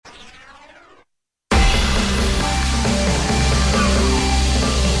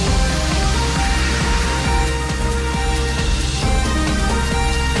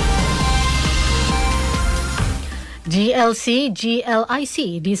GLC,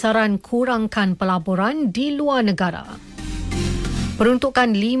 GLIC disaran kurangkan pelaburan di luar negara.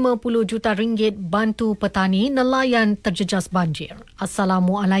 Peruntukan RM50 juta bantu petani nelayan terjejas banjir.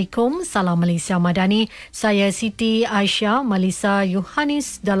 Assalamualaikum, salam Malaysia Madani. Saya Siti Aisyah Malisa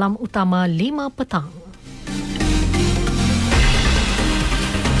Yohanis dalam Utama 5 petang.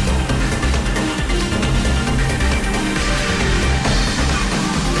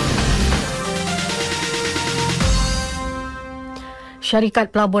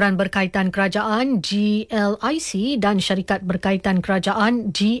 Syarikat Pelaburan Berkaitan Kerajaan GLIC dan Syarikat Berkaitan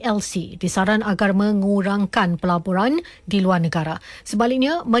Kerajaan GLC disaran agar mengurangkan pelaburan di luar negara.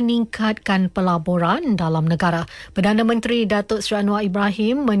 Sebaliknya, meningkatkan pelaburan dalam negara. Perdana Menteri Datuk Seri Anwar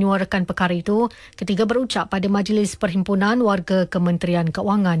Ibrahim menyuarakan perkara itu ketika berucap pada Majlis Perhimpunan Warga Kementerian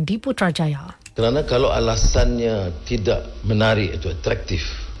Keuangan di Putrajaya. Kerana kalau alasannya tidak menarik atau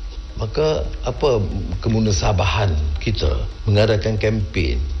atraktif, maka apa kemunasabahan kita mengadakan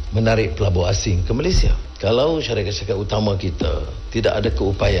kempen menarik pelabur asing ke Malaysia? Kalau syarikat-syarikat utama kita tidak ada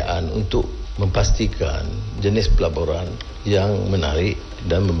keupayaan untuk memastikan jenis pelaburan yang menarik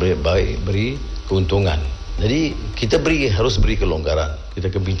dan beri keuntungan. Jadi kita harus beri kelonggaran. Kita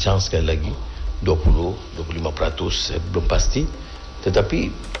akan bincang sekali lagi 20-25%, saya belum pasti. Tetapi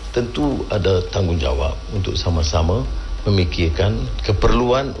tentu ada tanggungjawab untuk sama-sama memikirkan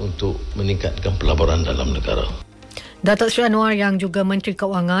keperluan untuk meningkatkan pelaburan dalam negara. Datuk Seri Anwar yang juga Menteri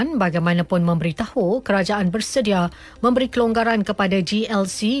Keuangan bagaimanapun memberitahu kerajaan bersedia memberi kelonggaran kepada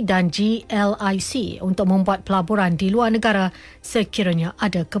GLC dan GLIC untuk membuat pelaburan di luar negara sekiranya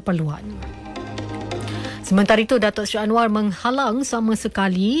ada keperluan. Sementara itu, Datuk Seri Anwar menghalang sama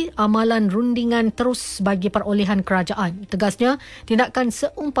sekali amalan rundingan terus bagi perolehan kerajaan. Tegasnya, tindakan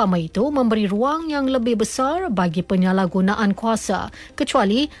seumpama itu memberi ruang yang lebih besar bagi penyalahgunaan kuasa,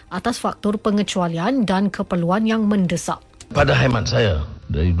 kecuali atas faktor pengecualian dan keperluan yang mendesak. Pada khidmat saya,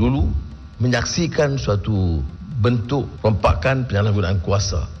 dari dulu, menyaksikan suatu bentuk rompakan penyalahgunaan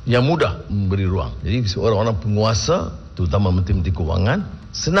kuasa yang mudah memberi ruang. Jadi, seorang-orang penguasa, terutama Menteri-Menteri Keuangan,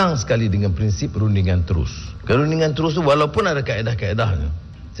 senang sekali dengan prinsip rundingan terus. Rundingan terus tu walaupun ada kaedah-kaedahnya,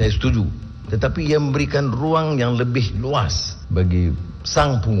 saya setuju. Tetapi ia memberikan ruang yang lebih luas bagi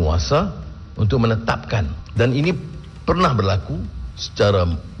sang penguasa untuk menetapkan. Dan ini pernah berlaku secara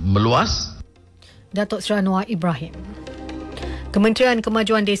meluas. Datuk Seri Anwar Ibrahim. Kementerian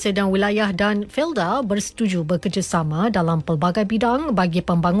Kemajuan Desa dan Wilayah dan Felda bersetuju bekerjasama dalam pelbagai bidang bagi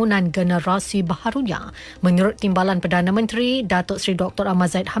pembangunan generasi baharunya. Menurut Timbalan Perdana Menteri Datuk Seri Dr.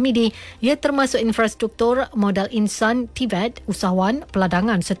 Ahmad Zahid Hamidi, ia termasuk infrastruktur, modal insan, TVET, usahawan,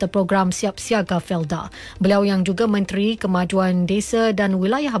 peladangan serta program siap siaga Felda. Beliau yang juga Menteri Kemajuan Desa dan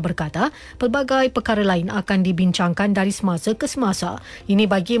Wilayah berkata, pelbagai perkara lain akan dibincangkan dari semasa ke semasa. Ini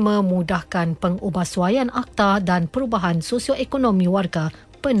bagi memudahkan pengubahsuaian akta dan perubahan sosioekonomi warga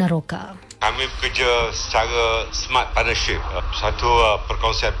peneroka. Kami bekerja secara smart partnership, satu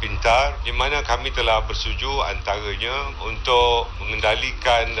perkongsian pintar di mana kami telah bersetuju antaranya untuk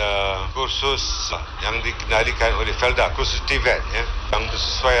mengendalikan kursus yang dikendalikan oleh Felda, kursus TVET yang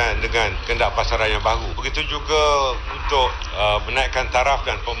bersesuaian dengan kehendak pasaran yang baru. Begitu juga untuk menaikkan taraf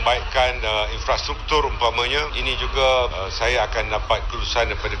dan pembaikan infrastruktur umpamanya. Ini juga saya akan dapat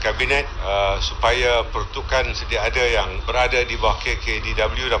kelulusan daripada Kabinet supaya peruntukan sedia ada yang berada di bawah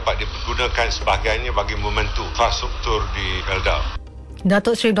KKDW dapat dipergunakan sebagainya bagi membantu infrastruktur di Felda.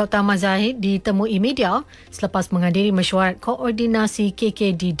 Datuk Seri Dr. Ahmad Zahid ditemui media selepas menghadiri mesyuarat koordinasi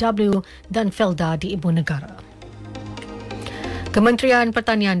KKDW dan Felda di Ibu Negara. Kementerian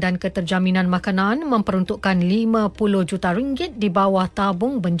Pertanian dan Keterjaminan Makanan memperuntukkan RM50 juta di bawah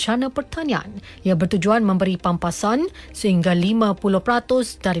tabung bencana pertanian. Ia bertujuan memberi pampasan sehingga 50%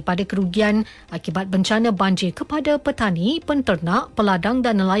 daripada kerugian akibat bencana banjir kepada petani, penternak, peladang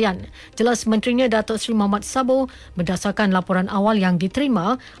dan nelayan. Jelas Menterinya Datuk Seri Muhammad Sabo, berdasarkan laporan awal yang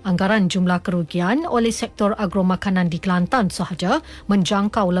diterima, anggaran jumlah kerugian oleh sektor agromakanan di Kelantan sahaja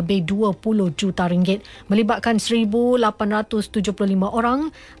menjangkau lebih RM20 juta, melibatkan 1,875 orang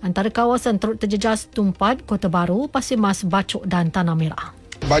antara kawasan turut terjejas Tumpat, Kota Baru, Pasir Mas, Bacok dan Tanah Merah.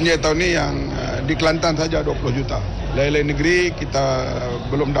 Banjir tahun ini yang di Kelantan saja 20 juta. Lain-lain negeri kita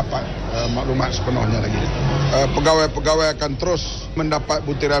belum dapat maklumat sepenuhnya lagi. Pegawai-pegawai akan terus mendapat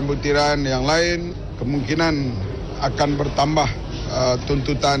butiran-butiran yang lain. Kemungkinan akan bertambah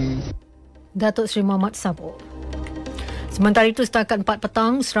tuntutan. Datuk Seri Muhammad Sabo. Sementara itu, setakat 4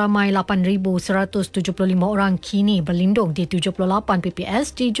 petang, seramai 8,175 orang kini berlindung di 78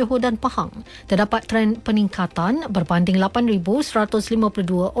 PPS di Johor dan Pahang. Terdapat trend peningkatan berbanding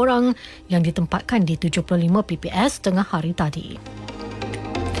 8,152 orang yang ditempatkan di 75 PPS tengah hari tadi.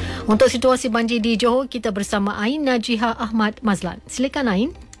 Untuk situasi banjir di Johor, kita bersama Ain Najiha Ahmad Mazlan. Silakan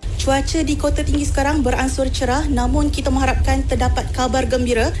Ain. Cuaca di Kota Tinggi sekarang beransur cerah, namun kita mengharapkan terdapat kabar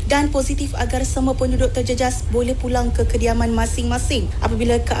gembira dan positif agar semua penduduk terjejas boleh pulang ke kediaman masing-masing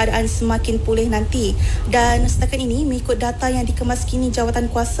apabila keadaan semakin pulih nanti. Dan setakat ini, mengikut data yang dikemas kini Jawatan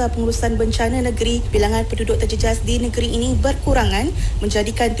Kuasa Pengurusan Bencana Negeri, bilangan penduduk terjejas di negeri ini berkurangan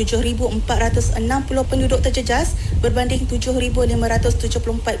menjadikan 7,460 penduduk terjejas berbanding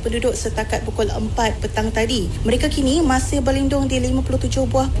 7,574 penduduk setakat pukul 4 petang tadi. Mereka kini masih berlindung di 57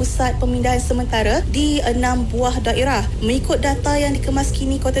 buah pusat pemindahan sementara di 6 buah daerah. Mengikut data yang dikemas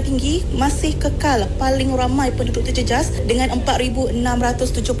kini, Kota Tinggi masih kekal paling ramai penduduk terjejas dengan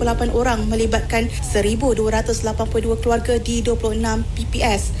 4,678 orang melibatkan 1,282 keluarga di 26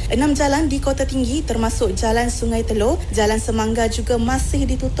 PPS. 6 jalan di Kota Tinggi termasuk Jalan Sungai Telur, Jalan Semangga juga masih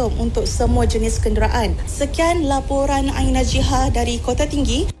ditutup untuk semua jenis kenderaan. Sekian laporan Ain Najiha dari Kota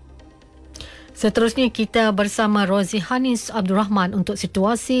Tinggi. Seterusnya kita bersama Rozi Hanis Abdul Rahman untuk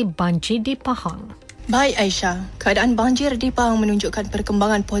situasi banjir di Pahang. Baik Aisyah, keadaan banjir di Pahang menunjukkan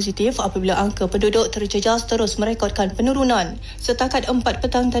perkembangan positif apabila angka penduduk terjejas terus merekodkan penurunan. Setakat 4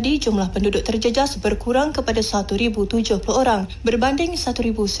 petang tadi, jumlah penduduk terjejas berkurang kepada 1,070 orang berbanding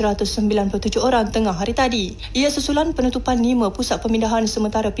 1,197 orang tengah hari tadi. Ia susulan penutupan 5 pusat pemindahan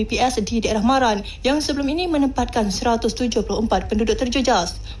sementara PPS di daerah Maran yang sebelum ini menempatkan 174 penduduk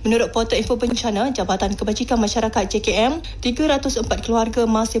terjejas. Menurut Portal Info Bencana Jabatan Kebajikan Masyarakat JKM, 304 keluarga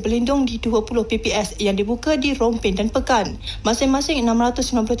masih berlindung di 20 PPS yang dibuka di Rompin dan Pekan. Masing-masing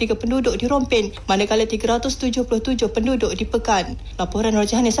 693 penduduk di Rompin, manakala 377 penduduk di Pekan. Laporan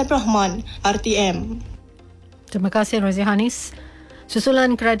Rozi Hanis Abdul Rahman, RTM. Terima kasih Rozi Hanis.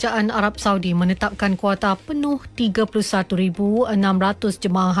 Susulan Kerajaan Arab Saudi menetapkan kuota penuh 31,600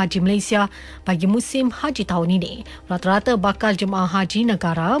 jemaah haji Malaysia bagi musim haji tahun ini. Rata-rata bakal jemaah haji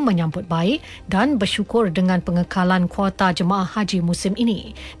negara menyambut baik dan bersyukur dengan pengekalan kuota jemaah haji musim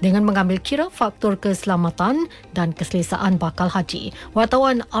ini dengan mengambil kira faktor keselamatan dan keselesaan bakal haji.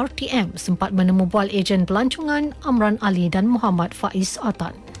 Wartawan RTM sempat menemu bual ejen pelancongan Amran Ali dan Muhammad Faiz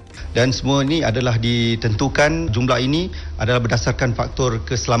Atan. Dan semua ini adalah ditentukan, jumlah ini adalah berdasarkan faktor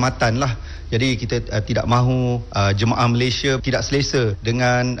keselamatan lah. Jadi kita tidak mahu jemaah Malaysia tidak selesa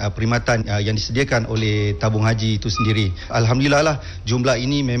dengan perkhidmatan yang disediakan oleh tabung haji itu sendiri. Alhamdulillah lah, jumlah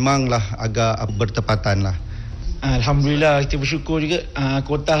ini memanglah agak bertepatan lah. Alhamdulillah, kita bersyukur juga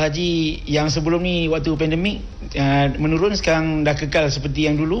kuota haji yang sebelum ni waktu pandemik menurun, sekarang dah kekal seperti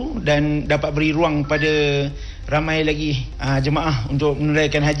yang dulu dan dapat beri ruang pada ramai lagi jemaah untuk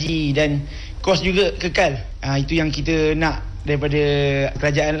menunaikan haji dan kos juga kekal. Itu yang kita nak daripada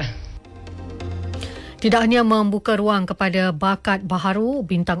kerajaan lah. Tidak hanya membuka ruang kepada bakat baharu,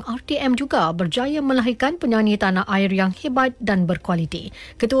 bintang RTM juga berjaya melahirkan penyanyi tanah air yang hebat dan berkualiti.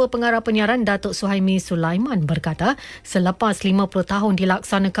 Ketua Pengarah Penyiaran Datuk Suhaimi Sulaiman berkata, selepas 50 tahun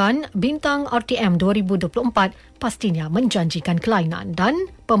dilaksanakan, bintang RTM 2024 pastinya menjanjikan kelainan dan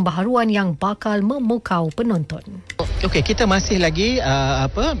pembaharuan yang bakal memukau penonton. Okey, kita masih lagi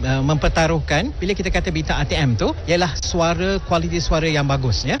mempertaruhkan bila kita kata bintang RTM tu ialah suara, kualiti suara yang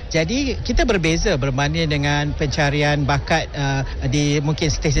bagus ya. Jadi kita berbeza berbanding dengan pencarian bakat di mungkin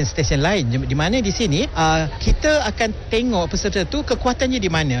stesen-stesen lain di mana di sini kita akan tengok peserta tu kekuatannya di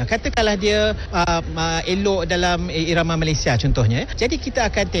mana. Katakanlah dia elok dalam irama Malaysia contohnya. Jadi kita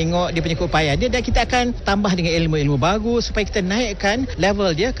akan tengok dia punya keupayaan dia dan kita akan tambah dengan ilmu baru supaya kita naikkan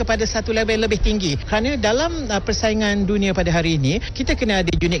level dia kepada satu level yang lebih tinggi. Kerana dalam persaingan dunia pada hari ini, kita kena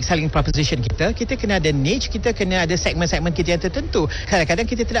ada unique selling proposition kita kena ada niche, kita kena ada segmen-segmen kita yang tertentu. Kadang-kadang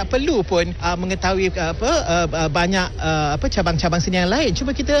kita tidak perlu pun mengetahui banyak cabang-cabang seni yang lain.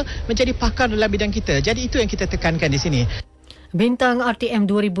 Cuma kita menjadi pakar dalam bidang kita. Jadi itu yang kita tekankan di sini. Bintang RTM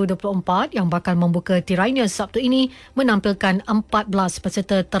 2024 yang bakal membuka tirainya Sabtu ini menampilkan 14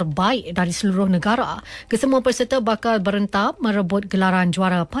 peserta terbaik dari seluruh negara. Kesemua peserta bakal berentab merebut gelaran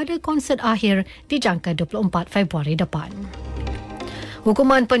juara pada konsert akhir dijangka 24 Februari depan.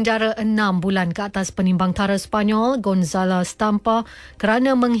 Hukuman penjara 6 bulan ke atas penimbang tara Sepanyol Gonzalo Stampa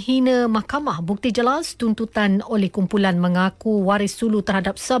kerana menghina mahkamah. Bukti jelas tuntutan oleh kumpulan mengaku waris sulu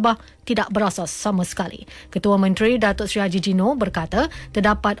terhadap Sabah tidak berasas sama sekali. Ketua Menteri Datuk Seri Haji Jino berkata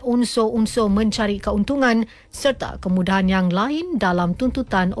terdapat unsur-unsur mencari keuntungan serta kemudahan yang lain dalam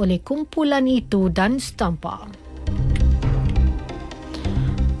tuntutan oleh kumpulan itu dan Stampa.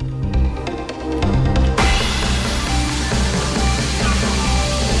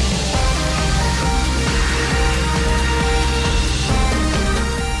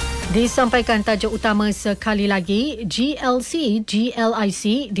 Disampaikan tajuk utama sekali lagi, GLIC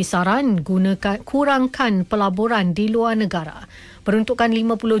disaran kurangkan pelaburan di luar negara. Peruntukan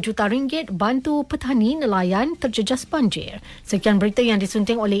RM50 juta bantu petani nelayan terjejas banjir. Sekian berita yang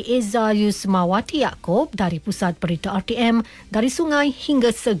disunting oleh Eza Yusmawati Yaakob dari Pusat Berita RTM, dari sungai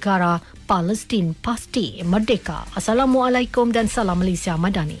hingga segara, Palestin pasti merdeka. Assalamualaikum dan salam Malaysia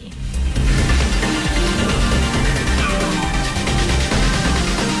Madani.